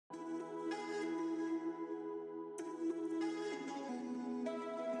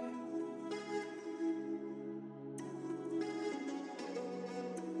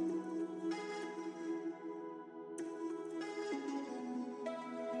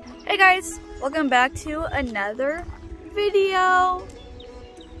Hey guys, welcome back to another video.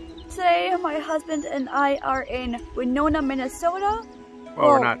 Today my husband and I are in Winona, Minnesota. Well,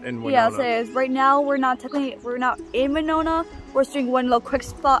 we're not in Winona. Yeah, so right now we're not in Winona. We're just doing one little quick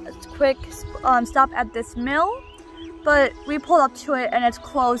stop at this mill. But we pulled up to it and it's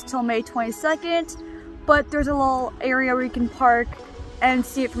closed till May 22nd. But there's a little area where you can park and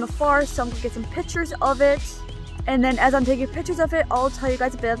see it from afar, so I'm gonna get some pictures of it. And then as I'm taking pictures of it, I'll tell you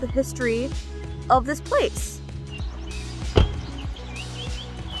guys a bit of the history of this place.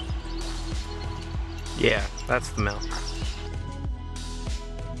 Yeah, that's the mill.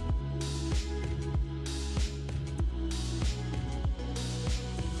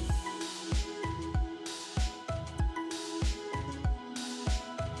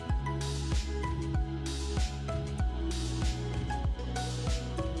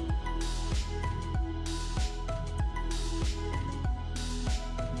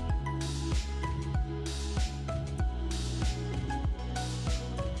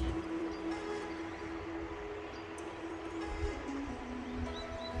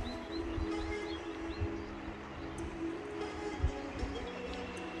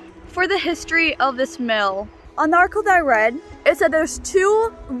 For the history of this mill, on the article that I read, it said there's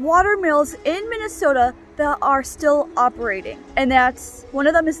 2 water mills in Minnesota that are still operating. And that's, one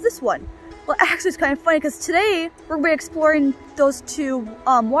of them is this one. Well, actually it's kind of funny because today we're going to be exploring those 2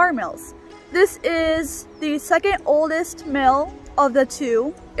 water mills. This is the second oldest mill of the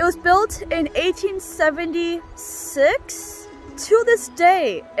 2. It was built in 1876. To this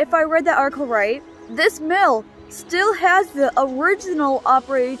day, if I read that article right, this mill still has the original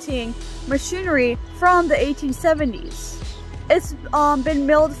operating machinery from the 1870s. It's been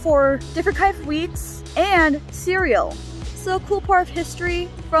milled for different kinds of wheats and cereal. So cool part of history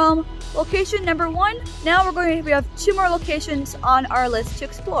from location number 1. Now we have 2 more locations on our list to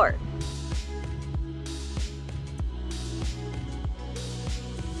explore.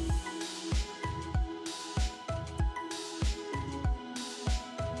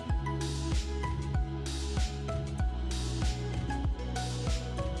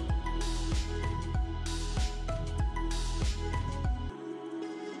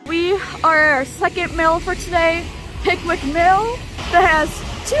 We are at our second mill for today, Pickwick Mill, that has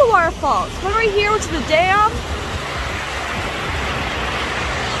 2 waterfalls. One right here, which is the dam,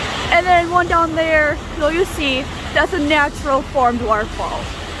 and then one down there, you'll see, that's a natural formed waterfall.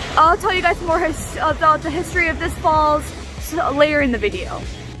 I'll tell you guys more about the history of this falls later in the video.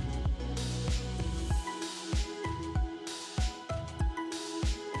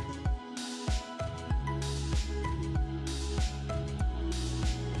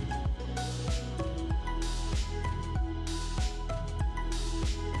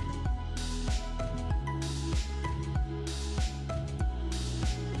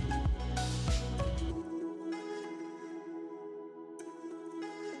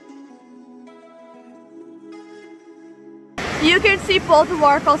 You can see both the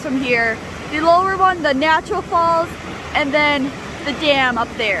waterfalls from here. The lower one, the natural falls, and then the dam up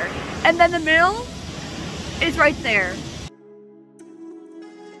there. And then the mill is right there.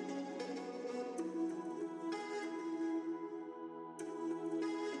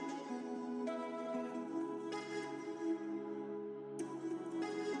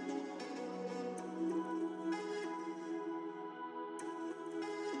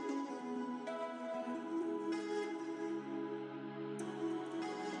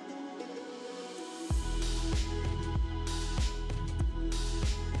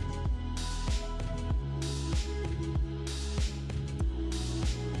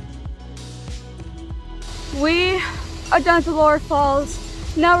 We are done at the lower falls.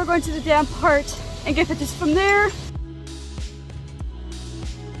 Now we're going to the dam part and get pictures from there.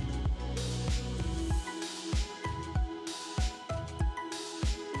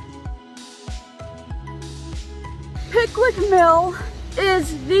 Pickwick Mill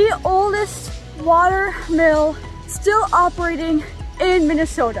is the oldest water mill still operating in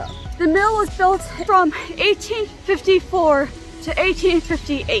Minnesota. The mill was built from 1854 to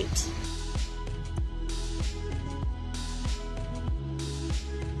 1858.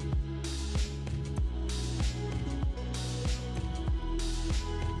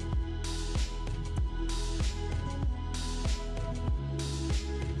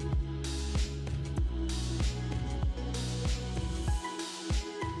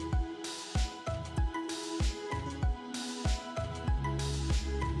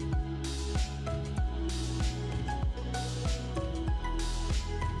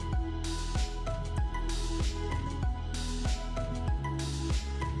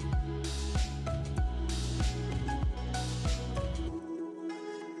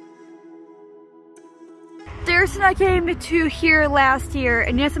 person I came to here last year,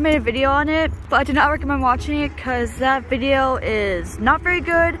 and yes, I made a video on it, but I do not recommend watching it because that video is not very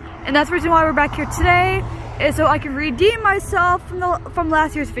good, and that's the reason why we're back here today, is so I can redeem myself from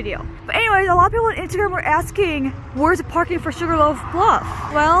last year's video. But anyways, a lot of people on Instagram were asking, where's the parking for Sugarloaf Bluff?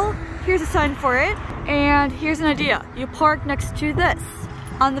 Well, here's a sign for it, and here's an idea. You park next to this,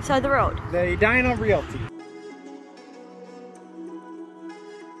 on the side of the road. The Edina Realty.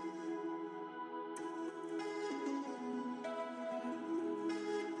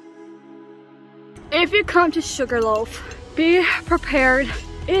 If you come to Sugarloaf, be prepared.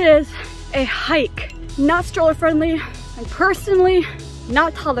 It is a hike, not stroller friendly, and personally,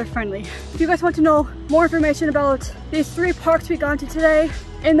 not toddler friendly. If you guys want to know more information about these 3 parks we got to today,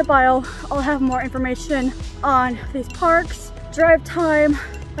 in the bio, I'll have more information on these parks, drive time,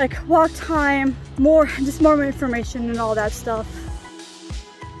 like walk time, just more information and all that stuff.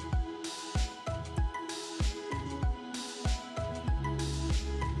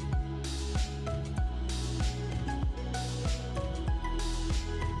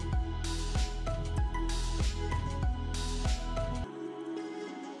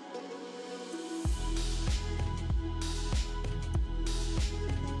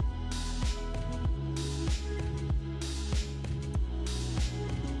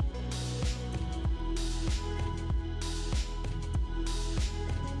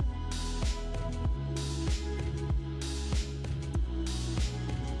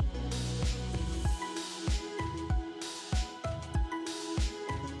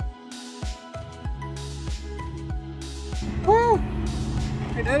 Woo!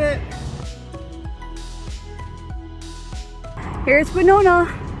 I did it! Here's Winona.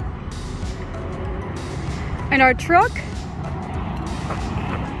 And our truck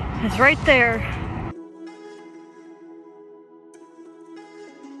is right there.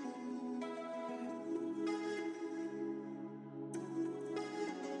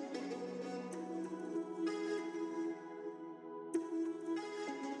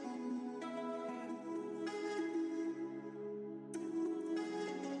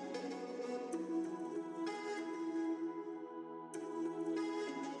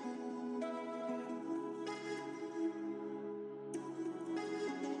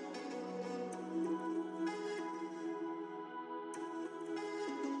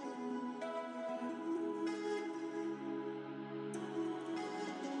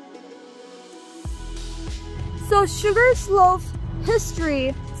 So Sugarloaf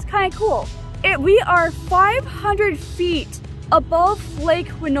history is kind of cool. We are 500 feet above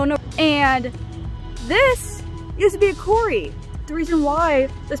Lake Winona, and this used to be a quarry. The reason why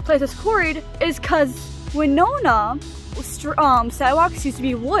this place was quarried is because Winona sidewalks used to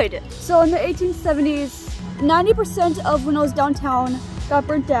be wood. So in the 1870s, 90% of Winona's downtown got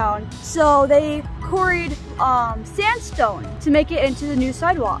burnt down. So they quarried sandstone to make it into the new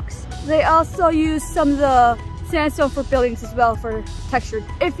sidewalks. They also used some of the sandstone for buildings as well for texture.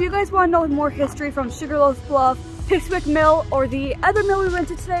 If you guys want to know more history from Sugarloaf Bluff, Pickwick Mill, or the other mill we went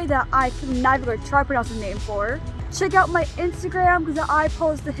to today that I can never try to pronounce the name for, check out my Instagram because I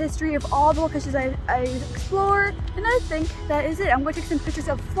post the history of all the locations I explore. And I think that is it. I'm going to take some pictures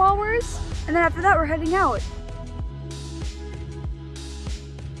of flowers, and then after that we're heading out.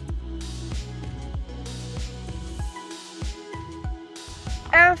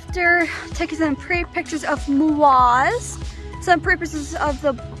 After taking some pretty pictures of Moaz, some pretty pictures of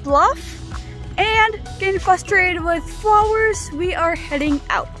the bluff, and getting frustrated with flowers, we are heading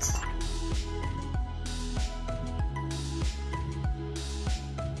out.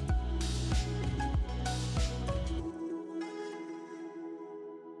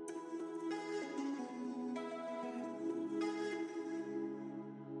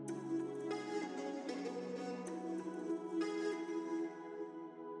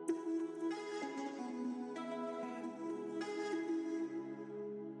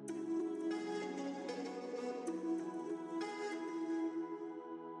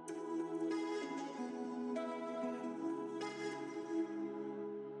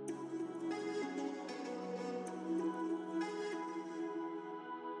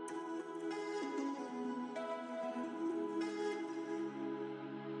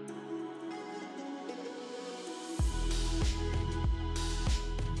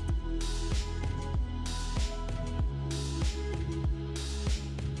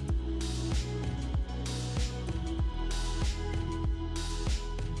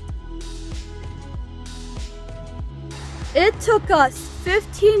 It took us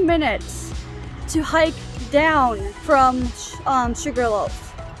 15 minutes to hike down from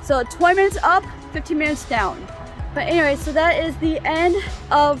Sugarloaf. So 20 minutes up, 15 minutes down. But anyway, so that is the end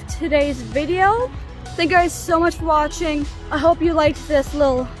of today's video. Thank you guys so much for watching. I hope you liked this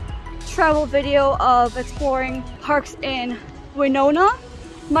little travel video of exploring parks in Winona.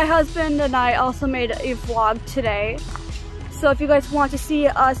 My husband and I also made a vlog today. So if you guys want to see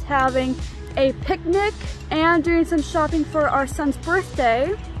us having a picnic and doing some shopping for our son's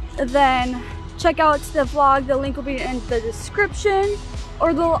birthday, then check out the vlog. The link will be in the description,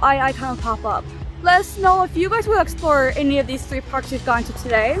 or the little eye icon will pop up. Let us know if you guys will explore any of these 3 parks we've gone to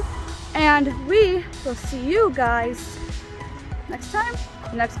today. And we will see you guys next time,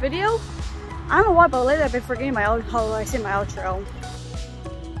 next video. I don't know why, but lately I've been forgetting how I say my outro.